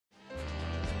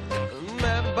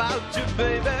about you,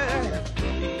 baby.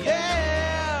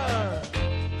 Yeah,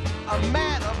 I'm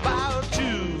mad about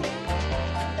you.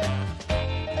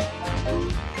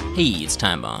 Hey, it's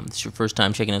Time Bomb. This is your first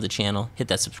time checking out the channel, hit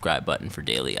that subscribe button for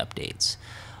daily updates.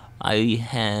 I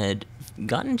had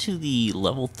gotten to the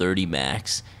level 30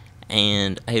 max,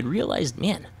 and I had realized,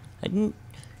 man, I didn't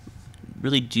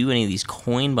really do any of these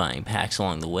coin buying packs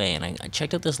along the way, and I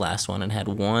checked out this last one and had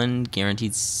one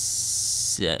guaranteed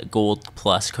gold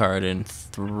plus card and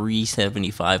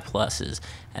 375 pluses,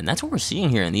 and that's what we're seeing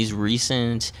here in these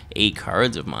recent 8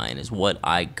 cards of mine is what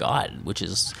I got, which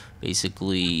is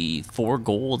basically 4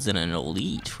 golds and an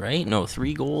elite, right? No,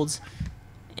 3 golds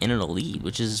and an elite,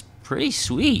 which is pretty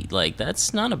sweet. Like,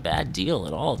 that's not a bad deal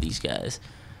at all, these guys.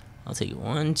 I'll take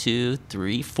 1, 2,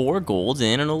 3, 4 golds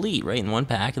and an elite, right, in one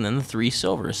pack, and then the 3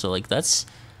 silver. So, like, that's...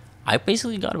 I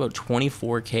basically got about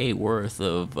 24k worth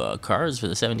of cards for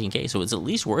the 17k, so it's at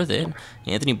least worth it.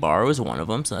 Anthony Barrow is one of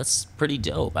them, so that's pretty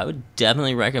dope. I would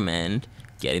definitely recommend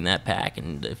getting that pack,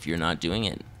 and if you're not doing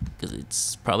it, because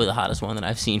it's probably the hottest one that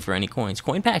I've seen for any coins.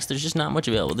 Coin packs, there's just not much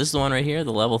available. This is the one right here,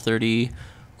 the level 30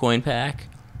 coin pack.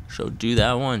 So do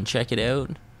that one, check it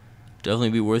out.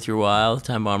 Definitely be worth your while.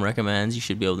 Time Bomb recommends. You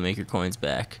should be able to make your coins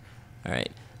back. All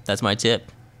right, that's my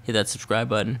tip. Hit that subscribe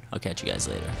button. I'll catch you guys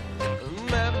later. I'm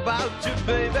mad about you,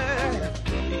 baby.